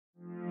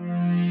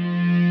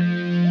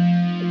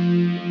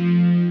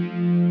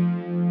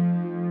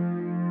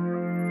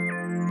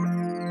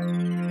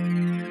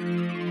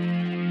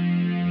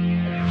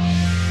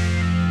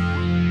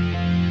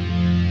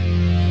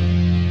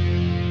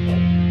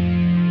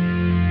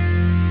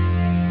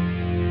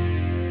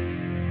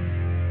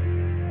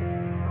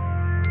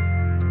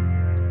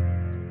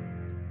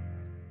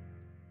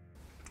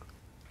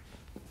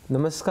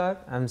Namaskar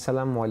and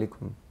Salam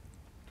Alaikum.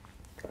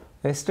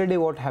 Yesterday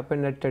what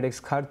happened at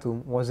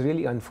TEDxKhartoum was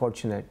really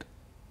unfortunate.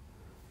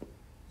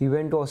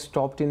 Event was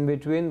stopped in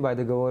between by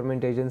the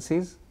government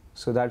agencies,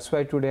 so that's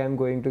why today I am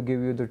going to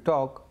give you the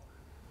talk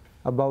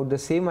about the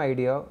same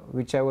idea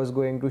which I was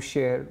going to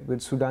share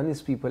with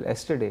Sudanese people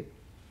yesterday.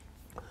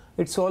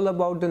 It's all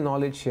about the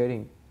knowledge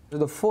sharing. So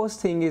the first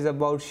thing is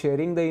about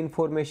sharing the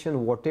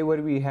information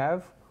whatever we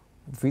have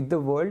with the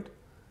world.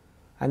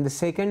 And the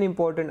second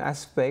important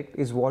aspect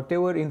is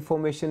whatever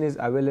information is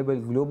available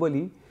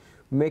globally,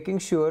 making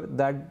sure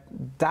that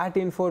that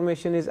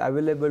information is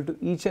available to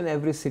each and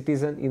every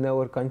citizen in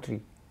our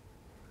country.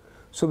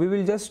 So we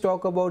will just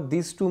talk about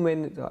these two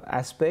main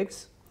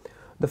aspects.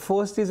 The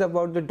first is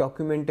about the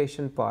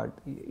documentation part.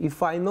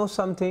 If I know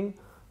something,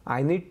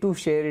 I need to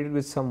share it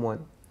with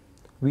someone.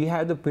 We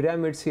have the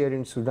pyramids here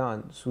in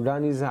Sudan.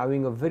 Sudan is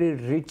having a very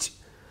rich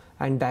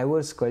and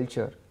diverse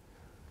culture.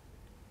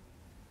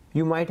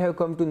 You might have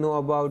come to know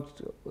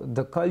about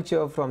the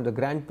culture from the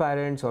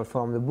grandparents or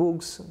from the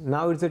books.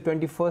 Now it's the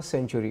 21st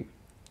century.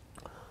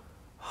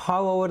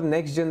 How our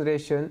next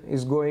generation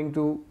is going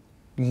to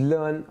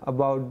learn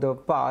about the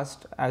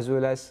past as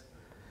well as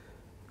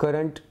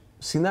current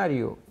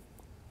scenario.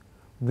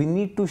 We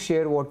need to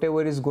share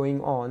whatever is going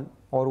on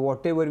or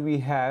whatever we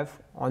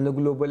have on the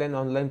global and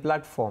online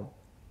platform.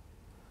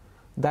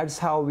 That's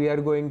how we are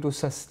going to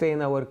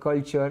sustain our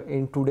culture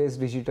in today's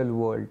digital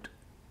world.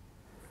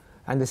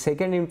 And the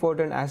second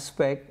important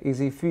aspect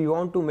is if we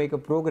want to make a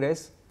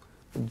progress,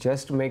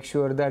 just make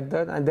sure that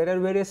and there are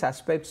various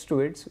aspects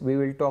to it. We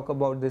will talk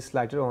about this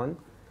later on.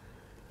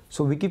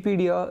 So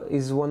Wikipedia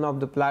is one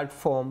of the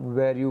platform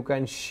where you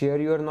can share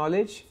your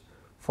knowledge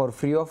for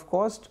free of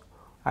cost.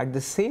 At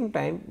the same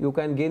time, you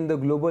can gain the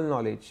global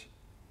knowledge.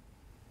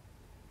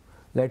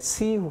 Let's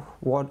see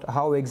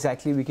how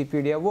exactly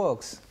Wikipedia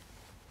works.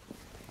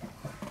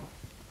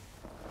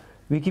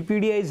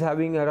 Wikipedia is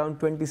having around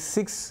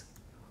 26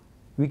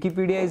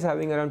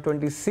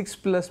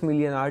 plus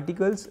million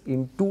articles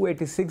in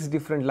 286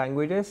 different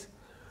languages.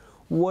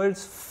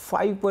 World's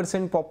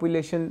 5%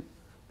 population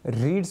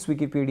reads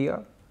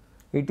Wikipedia.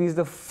 It is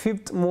the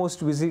 5th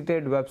most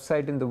visited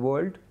website in the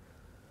world.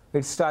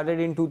 It started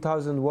in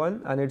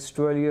 2001 and it's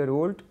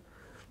 12-year-old.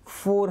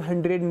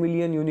 400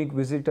 million unique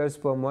visitors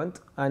per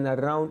month and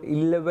around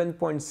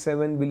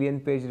 11.7 billion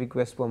page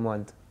requests per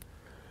month.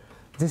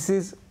 This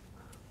is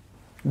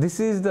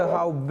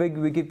how big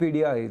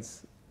Wikipedia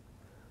is.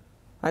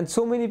 And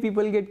so many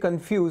people get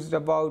confused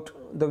about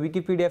the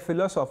Wikipedia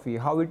philosophy,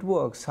 how it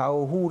works,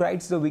 who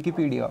writes the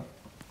Wikipedia.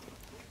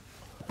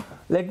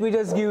 Let me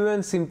just give you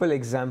a simple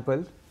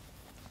example.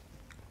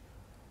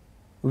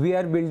 We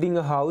are building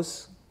a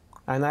house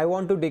and I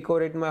want to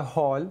decorate my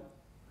hall.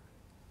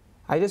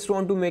 I just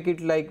want to make it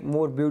like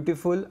more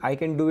beautiful. I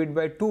can do it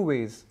by two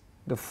ways.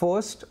 The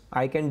first,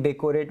 I can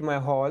decorate my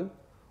hall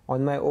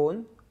on my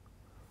own.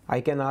 I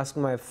can ask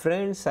my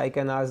friends, I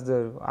can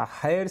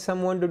hire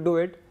someone to do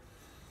it.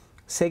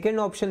 Second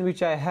option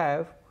which I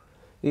have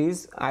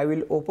is I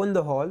will open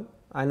the hall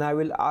and I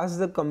will ask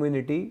the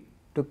community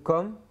to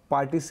come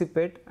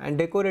participate and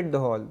decorate the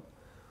hall.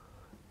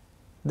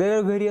 There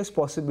are various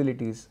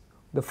possibilities.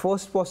 The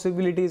first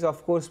possibility is,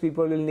 of course,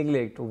 people will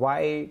neglect.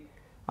 Why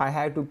I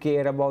have to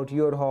care about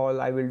your hall,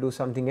 I will do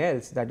something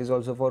else that is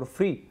also for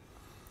free.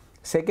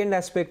 Second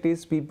aspect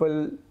is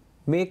people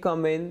may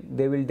come in,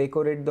 they will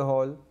decorate the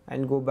hall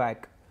and go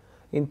back.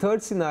 In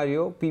third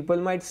scenario, people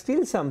might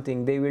steal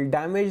something, they will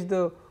damage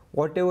the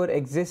whatever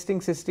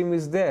existing system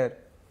is there.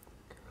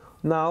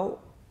 Now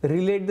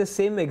relate the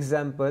same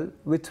example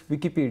with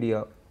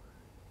Wikipedia.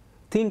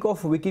 Think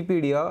of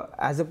Wikipedia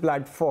as a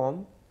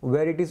platform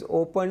where it is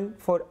open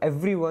for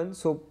everyone,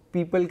 so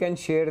people can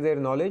share their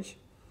knowledge.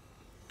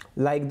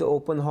 Like the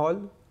open hall,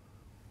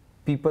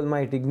 people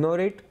might ignore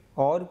it,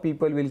 or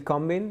people will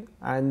come in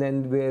and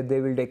then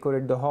they will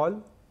decorate the hall.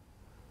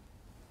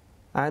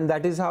 And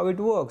that is how it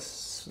works.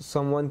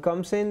 Someone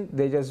comes in,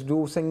 they just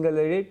do single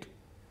edit.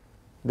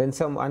 Then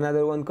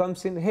another one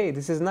comes in, hey,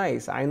 this is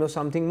nice, I know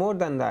something more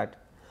than that.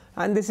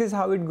 And this is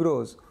how it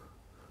grows.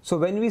 So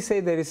when we say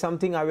there is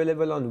something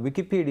available on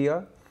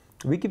Wikipedia,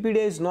 Wikipedia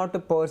is not a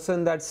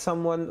person that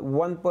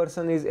one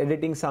person is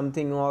editing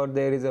something or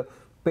there is a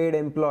paid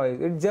employee.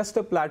 It's just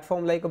a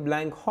platform like a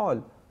blank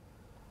hall.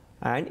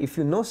 And if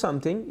you know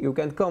something, you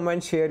can come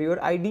and share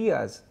your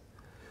ideas.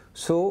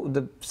 So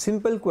the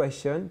simple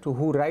question to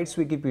who writes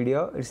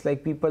Wikipedia, it's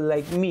like people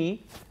like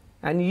me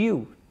and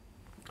you.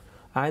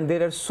 And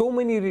there are so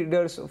many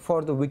readers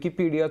for the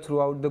Wikipedia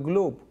throughout the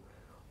globe.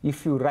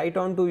 If you write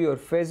onto your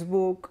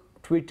Facebook,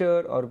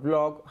 Twitter or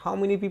blog, how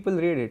many people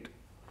read it?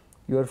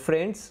 Your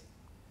friends,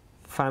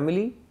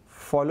 family,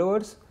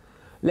 followers?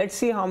 Let's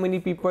see how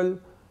many people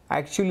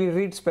actually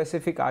read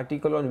specific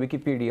article on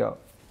Wikipedia.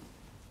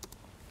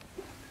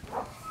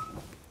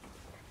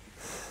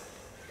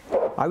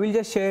 I will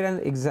just share an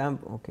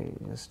example.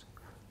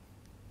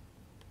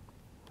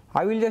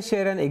 I will just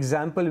share an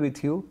example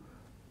with you.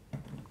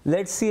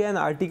 Let's see an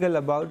article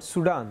about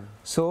Sudan.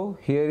 So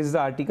here is the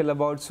article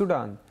about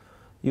Sudan.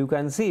 You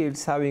can see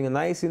it's having a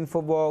nice info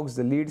box,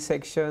 the lead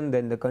section,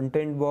 then the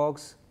content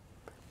box.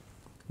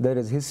 There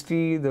is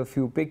history, the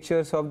few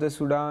pictures of the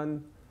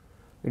Sudan.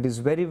 It is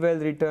very well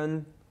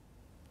written,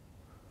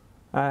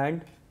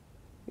 and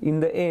in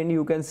the end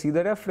you can see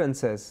the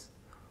references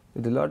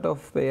with a lot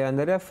of and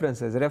the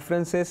references.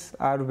 References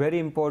are very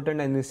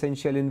important and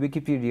essential in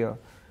Wikipedia.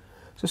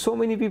 So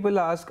many people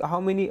ask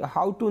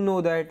how to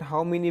know that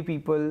how many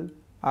people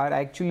are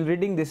actually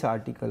reading this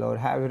article or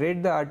have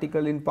read the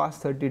article in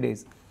past 30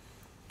 days.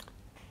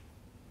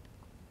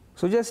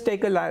 So just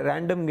take a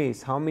random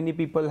guess how many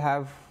people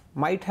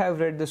might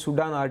have read the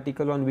Sudan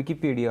article on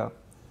Wikipedia.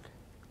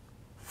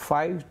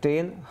 5,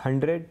 10,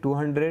 100,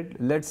 200.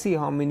 Let's see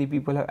how many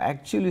people have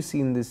actually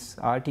seen this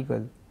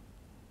article.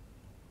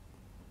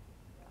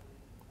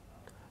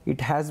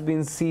 It has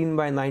been seen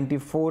by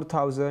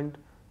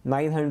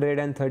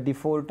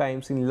 94,934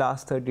 times in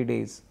last 30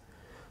 days.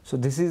 So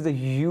this is the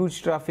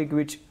huge traffic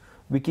which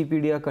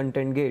Wikipedia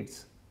content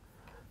gets.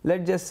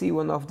 Let's just see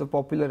one of the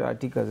popular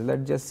articles.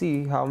 Let's just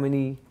see how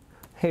many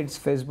hits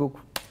Facebook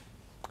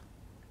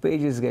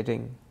page is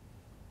getting.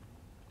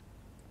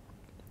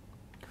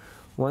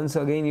 Once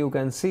again you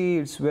can see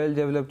it's well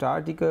developed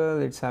article,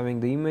 it's having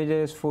the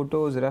images,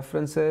 photos,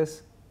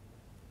 references.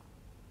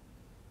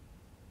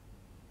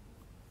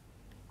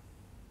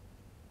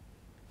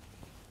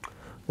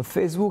 The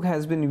Facebook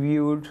has been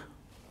viewed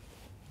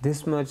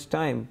this much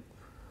time,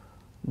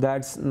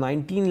 that's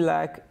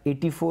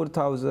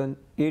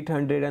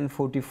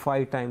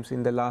 19,84,845 times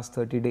in the last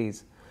 30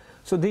 days.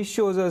 So this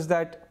shows us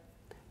that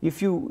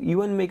if you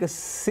even make a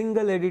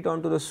single edit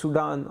onto the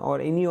Sudan or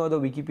any other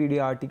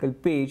Wikipedia article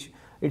page,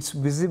 it's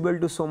visible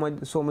to so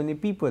many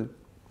people.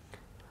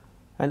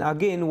 And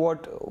again,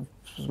 what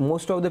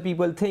most of the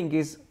people think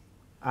is,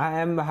 I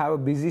have a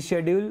busy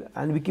schedule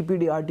and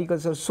Wikipedia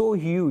articles are so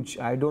huge,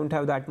 I don't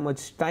have that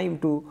much time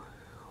to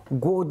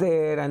go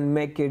there and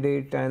make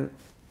edit. And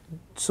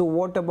so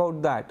what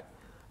about that?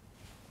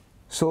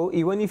 So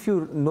even if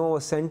you know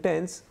a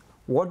sentence,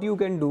 what you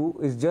can do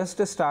is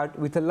just start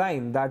with a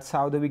line. That's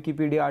how the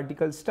Wikipedia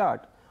articles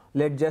start.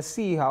 Let's just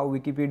see how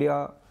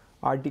Wikipedia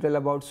article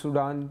about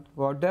Sudan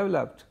got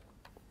developed.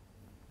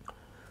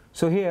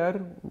 So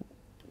here,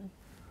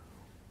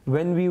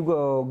 when we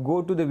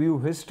go to the view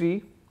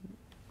history,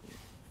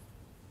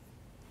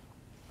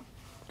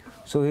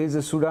 so here's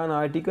the Sudan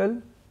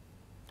article.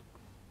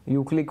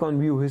 You click on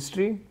view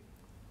history.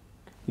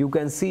 You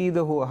can see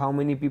how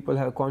many people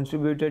have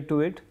contributed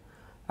to it.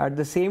 At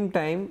the same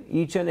time,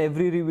 each and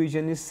every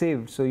revision is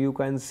saved. So you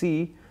can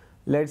see,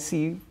 let's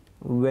see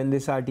when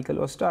this article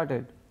was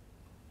started.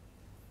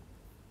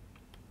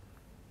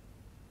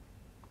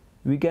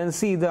 We can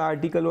see the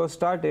article was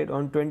started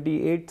on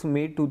 28th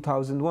May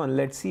 2001.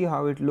 Let's see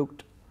how it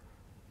looked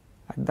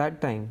at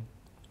that time.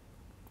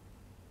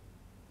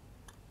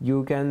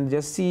 You can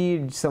just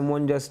see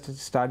someone just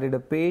started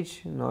a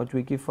page, not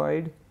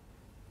wikified.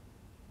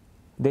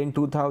 Then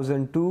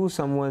 2002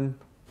 someone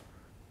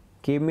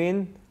came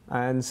in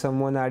and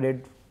someone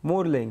added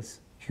more links,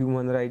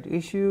 human rights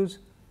issues.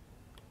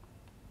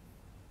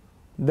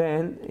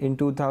 Then in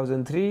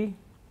 2003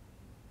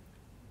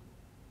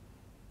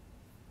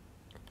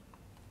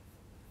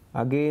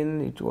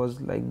 again it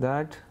was like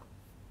that.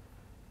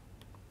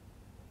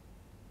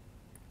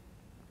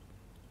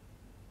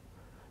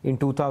 In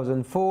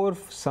 2004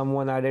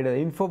 someone added an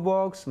info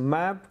box,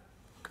 map,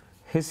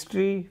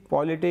 history,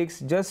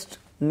 politics, just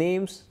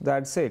names,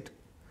 that's it,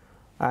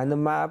 and a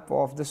map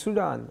of the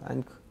Sudan.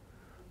 And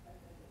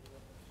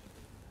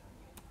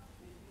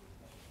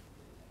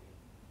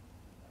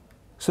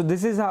so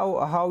this is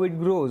how it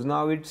grows.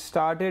 Now it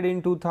started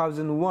in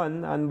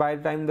 2001 and by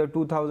the time the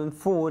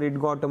 2004 it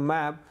got a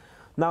map.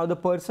 Now the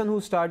person who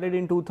started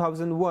in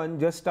 2001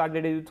 just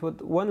started it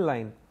with one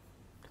line,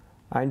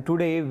 and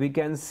today we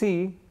can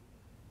see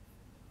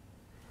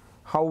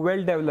how well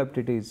developed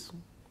it is.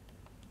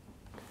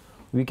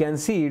 We can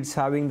see it's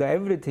having the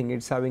everything.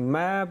 It's having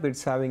map,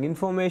 it's having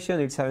information,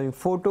 it's having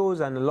photos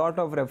and a lot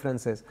of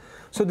references.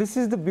 So this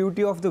is the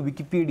beauty of the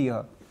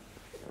Wikipedia.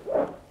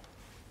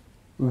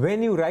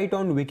 When you write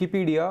on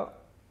Wikipedia,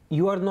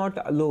 you are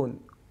not alone.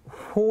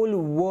 Whole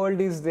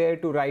world is there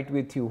to write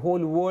with you.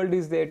 Whole world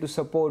is there to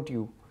support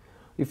you.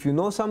 If you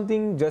know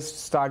something,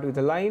 just start with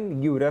a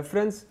line, give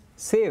reference,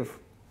 save.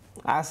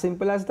 As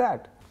simple as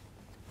that.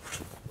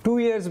 2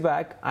 years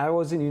back, I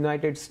was in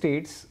United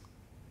States,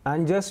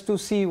 and just to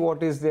see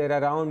what is there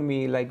around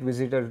me, like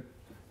visitor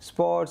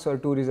spots or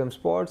tourism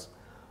spots,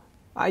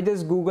 I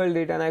just googled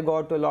it and I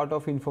got a lot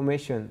of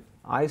information.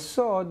 I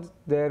saw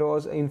there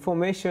was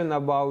information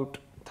about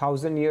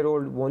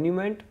 1,000-year-old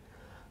monument.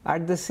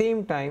 At the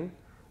same time,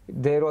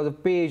 there was a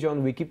page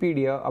on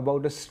Wikipedia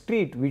about a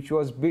street which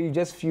was built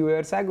just few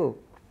years ago.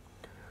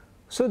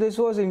 So this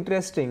was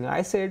interesting.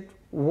 I said,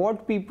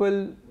 what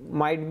people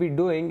might be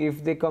doing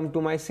if they come to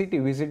my city,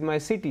 visit my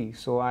city.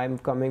 So I am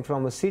coming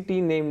from a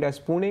city named as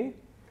Pune.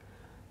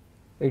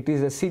 It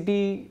is a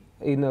city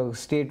in a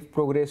state,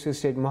 progressive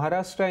state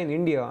Maharashtra in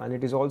India, and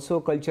it is also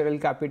cultural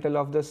capital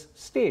of the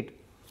state.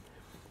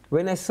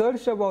 When I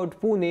searched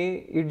about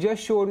Pune, it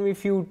just showed me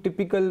few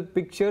typical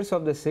pictures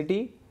of the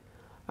city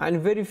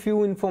and very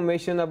few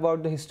information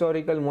about the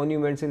historical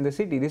monuments in the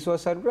city. This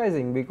was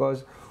surprising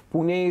because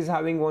Pune is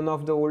having one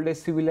of the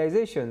oldest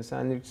civilizations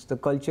and the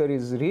culture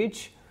is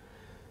rich.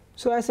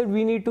 So I said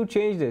we need to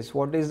change this.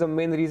 What is the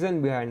main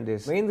reason behind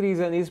this? Main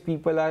reason is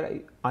people are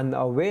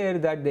unaware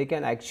that they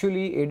can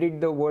actually edit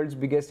the world's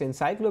biggest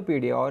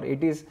encyclopedia, or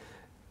it is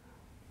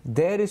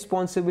their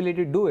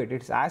responsibility to do it.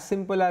 It's as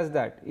simple as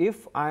that.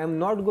 If I am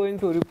not going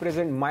to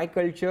represent my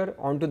culture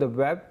onto the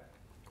web,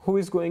 who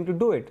is going to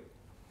do it?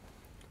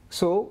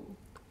 So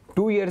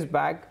 2 years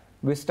back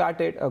we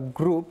started a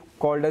group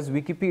called as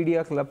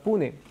Wikipedia Club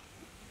Pune.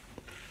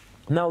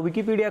 Now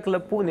Wikipedia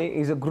Club Pune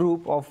is a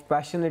group of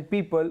passionate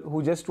people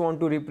who just want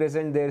to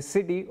represent their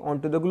city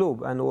onto the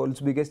globe and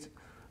world's biggest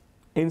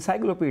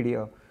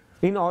encyclopedia.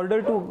 In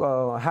order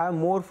to have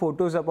more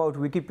photos about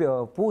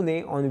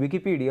Pune on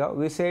Wikipedia,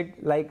 we said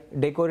like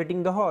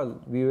decorating the hall.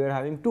 We were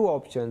having two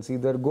options,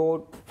 either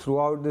go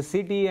throughout the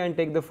city and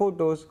take the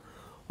photos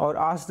or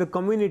ask the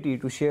community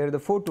to share the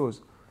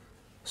photos.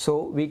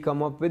 So we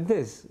come up with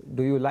this.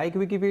 Do you like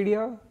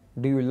Wikipedia?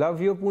 Do you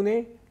love your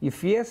Pune?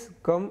 If yes,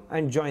 come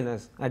and join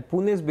us at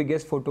Pune's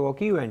biggest photo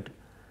walk event.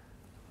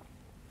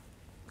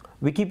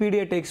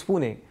 Wikipedia takes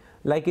Pune.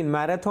 Like in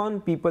marathon,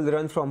 people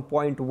run from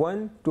point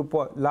 1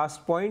 to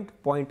last point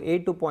A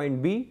to point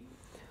B.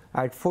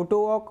 At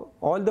photo walk,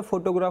 all the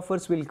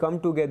photographers will come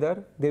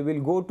together. They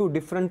will go to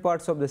different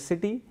parts of the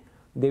city.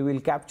 They will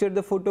capture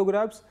the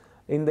photographs.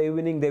 In the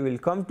evening, they will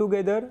come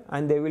together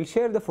and they will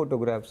share the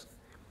photographs.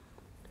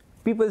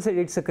 People said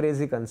it's a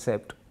crazy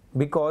concept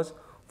because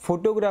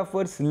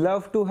photographers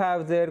love to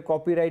have their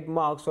copyright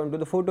marks onto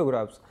the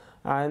photographs,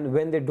 and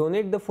when they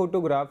donate the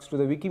photographs to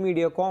the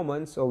Wikimedia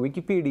Commons or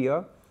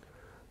Wikipedia,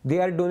 they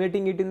are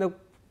donating it in the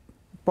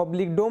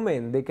public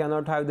domain. They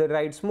cannot have the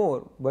rights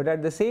more, but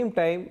at the same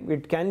time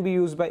it can be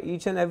used by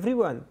each and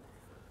everyone,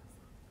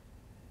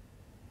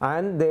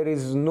 and there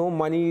is no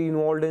money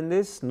involved in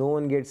this. No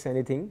one gets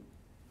anything.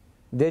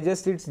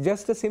 It's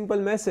just a simple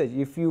message.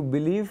 If you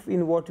believe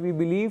in what we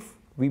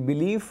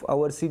believe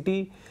our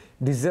city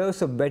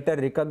deserves a better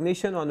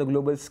recognition on a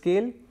global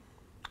scale,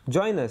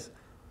 join us.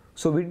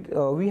 So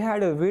we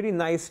had a very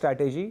nice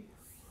strategy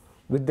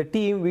with the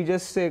team. We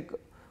just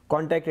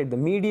contacted the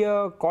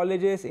media,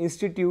 colleges,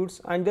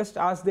 institutes, and just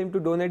asked them to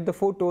donate the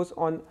photos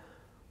on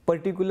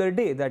particular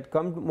day, that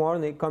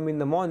come in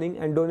the morning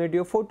and donate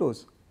your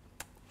photos.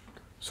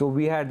 So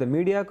we had the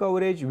media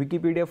coverage,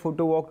 Wikipedia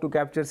photo walk to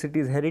capture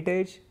city's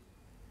heritage.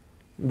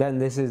 Then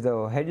this is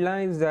the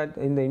headlines that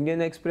in the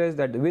Indian Express,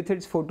 that with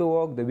its photo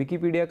walk, the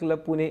Wikipedia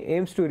Club Pune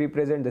aims to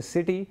represent the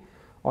city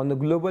on the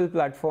global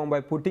platform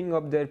by putting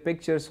up their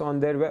pictures on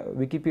their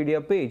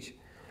Wikipedia page.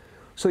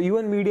 So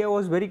even media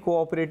was very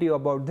cooperative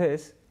about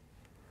this.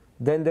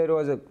 Then there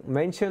was a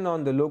mention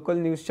on the local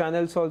news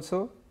channels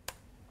also.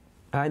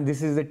 And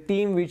this is the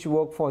team which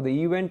worked for the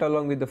event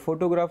along with the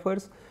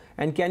photographers.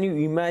 And can you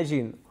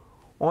imagine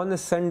on a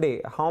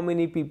Sunday how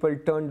many people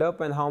turned up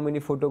and how many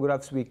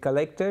photographs we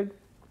collected?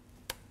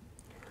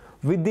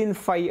 Within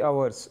 5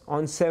 hours,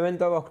 on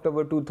 7th of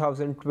October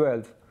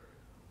 2012,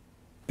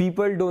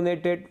 people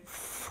donated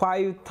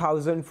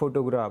 5,000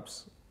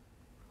 photographs.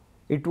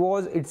 It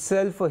was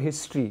itself a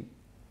history.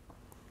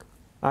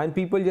 And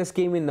people just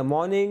came in the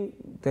morning.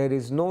 There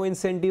is no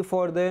incentive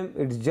for them.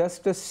 It's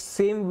just the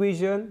same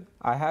vision.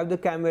 I have the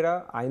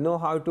camera. I know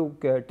how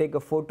to take a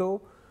photo.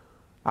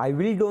 I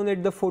will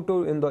donate the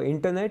photo in the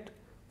internet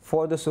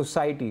for the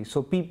society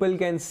so people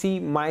can see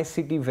my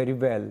city very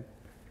well.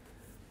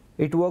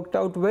 It worked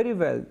out very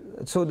well.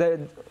 So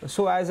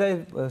as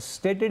I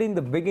stated in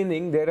the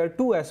beginning, there are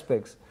two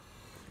aspects.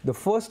 The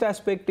first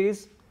aspect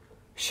is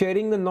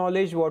sharing the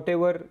knowledge,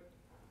 whatever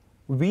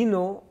we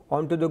know,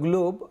 onto the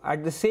globe,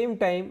 at the same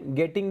time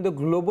getting the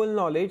global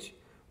knowledge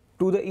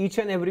to each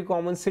and every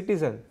common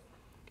citizen,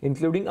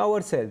 including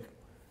ourselves.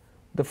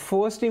 The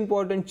first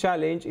important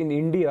challenge in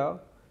India,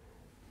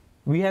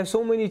 we have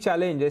so many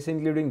challenges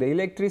including the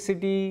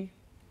electricity,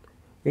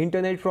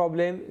 internet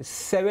problem.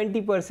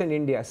 70%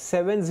 India,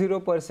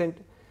 70%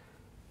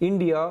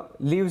 India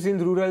lives in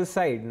rural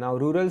side. Now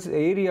rural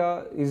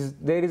area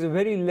there is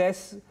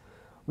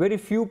very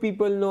few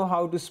people know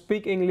how to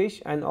speak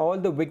English, and all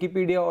the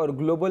Wikipedia or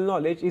global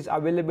knowledge is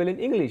available in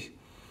English.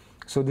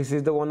 So this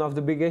is one of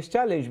the biggest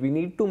challenge. We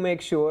need to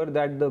make sure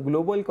that the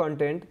global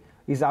content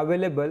is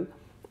available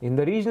in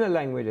the regional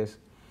languages.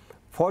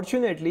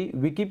 Fortunately,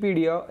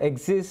 Wikipedia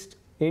exists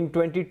in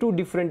 22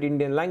 different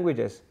Indian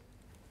languages.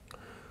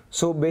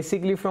 So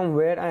basically from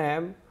where I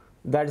am,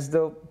 that's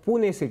the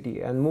Pune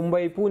city, and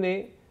Mumbai,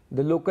 Pune,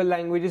 the local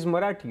language is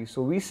Marathi.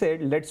 So we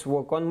said let's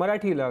work on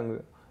Marathi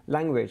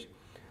language.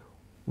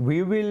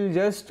 We will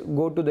just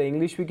go to the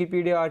English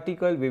Wikipedia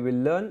article, we will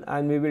learn,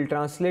 and we will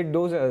translate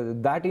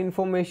that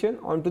information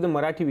onto the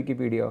Marathi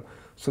Wikipedia.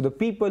 So the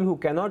people who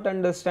cannot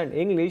understand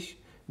English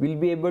will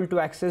be able to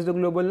access the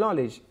global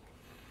knowledge.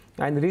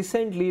 And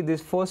recently,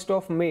 this 1st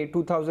of May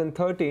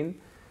 2013,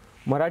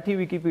 Marathi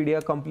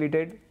Wikipedia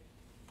completed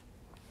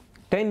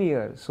 10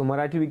 years. So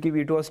Marathi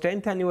Wikipedia, it was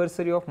 10th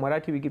anniversary of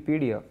Marathi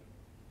Wikipedia.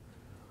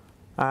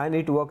 And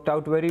it worked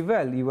out very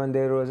well. Even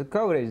there was a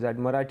coverage that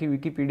Marathi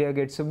Wikipedia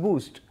gets a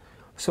boost.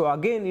 So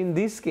again, in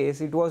this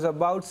case, it was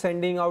about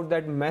sending out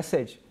that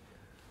message.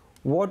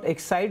 What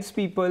excites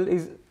people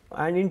is,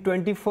 and in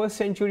 21st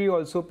century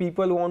also,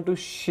 people want to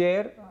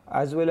share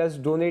as well as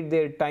donate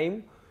their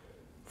time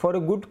for a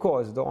good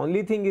cause. The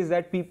only thing is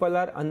that people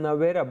are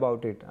unaware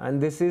about it.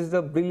 And this is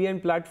the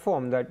brilliant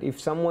platform that if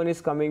someone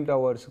is coming to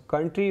our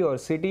country or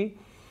city,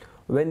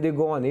 when they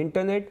go on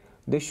internet,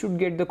 they should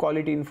get the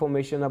quality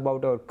information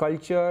about our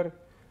culture,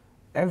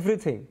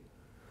 everything.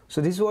 So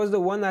this was the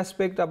one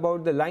aspect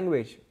about the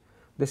language.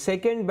 The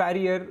second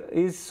barrier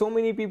is so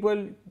many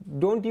people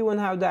don't even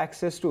have the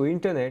access to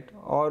internet,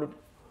 or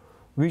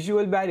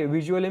visual barrier,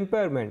 visual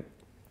impairment.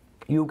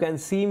 You can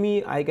see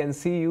me, I can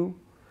see you.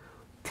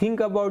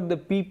 Think about the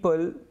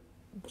people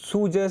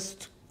who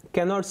just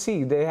cannot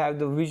see. They have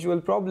the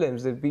visual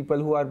problems, the people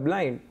who are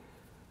blind.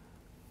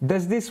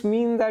 Does this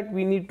mean that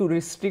we need to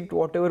restrict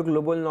whatever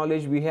global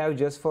knowledge we have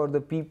just for the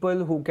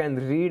people who can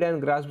read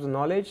and grasp the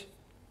knowledge?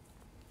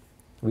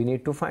 We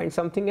need to find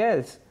something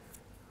else.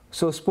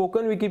 So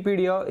Spoken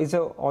Wikipedia is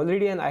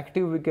already an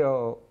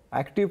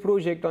active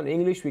project on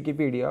English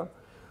Wikipedia.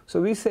 So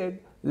we said,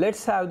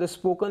 let's have the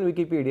Spoken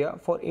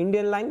Wikipedia for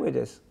Indian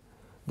languages.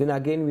 Then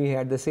again we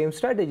had the same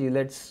strategy.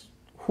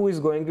 Who is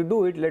going to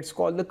do it? Let's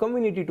call the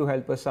community to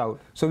help us out.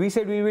 So we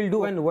said we will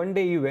do an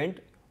one-day event,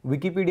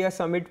 Wikipedia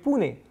Summit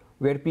Pune,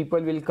 where people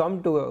will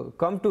come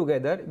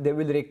together. They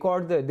will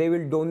record, they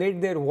will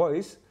donate their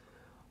voice,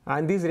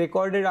 and these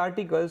recorded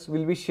articles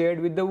will be shared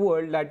with the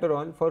world later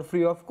on for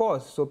free of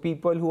cost. So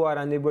people who are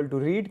unable to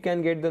read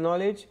can get the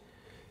knowledge.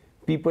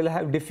 People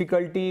have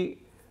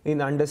difficulty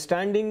in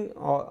understanding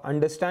or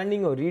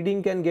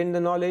reading can gain the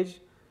knowledge.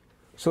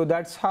 So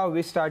that's how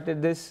we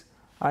started this,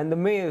 and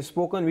the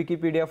Spoken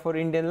Wikipedia for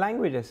Indian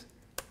languages.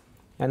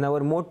 And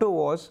our motto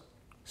was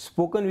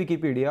Spoken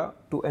Wikipedia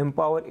to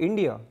empower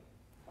India.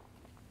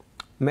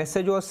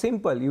 Message was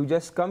simple. You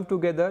just come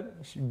together,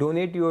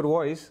 donate your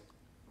voice.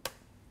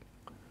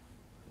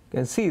 You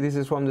can see this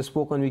is from the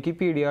Spoken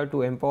Wikipedia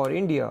to empower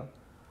India,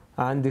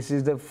 and this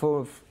is the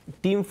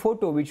team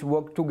photo which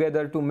worked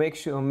together to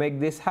make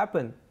this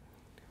happen.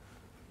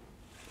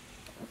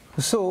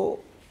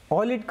 So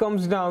all it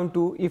comes down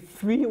to,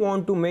 if we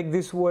want to make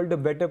this world a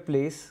better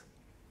place,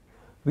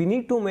 we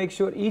need to make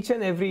sure each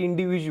and every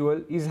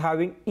individual is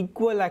having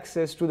equal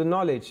access to the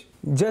knowledge.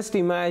 Just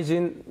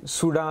imagine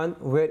Sudan,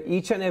 where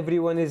each and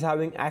everyone is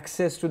having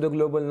access to the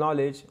global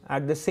knowledge.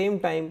 At the same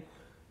time,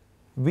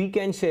 we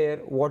can share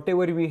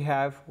whatever we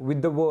have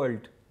with the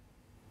world.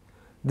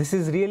 This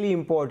is really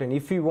important.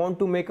 If we want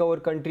to make our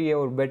country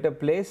a better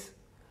place,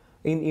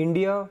 in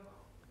India,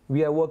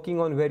 we are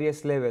working on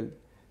various levels.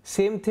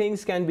 Same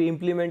things can be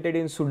implemented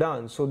in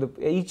Sudan. So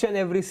each and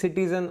every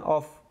citizen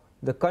of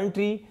the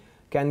country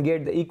can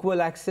get the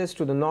equal access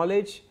to the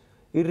knowledge,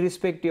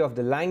 irrespective of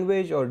the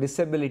language or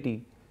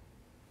disability.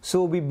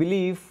 So we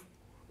believe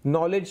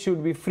knowledge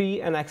should be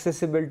free and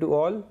accessible to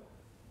all.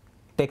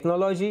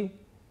 Technology,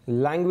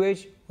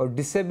 language or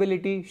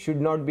disability should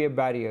not be a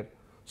barrier.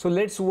 So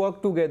let's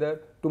work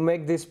together to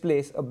make this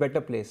place a better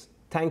place.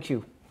 Thank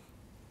you.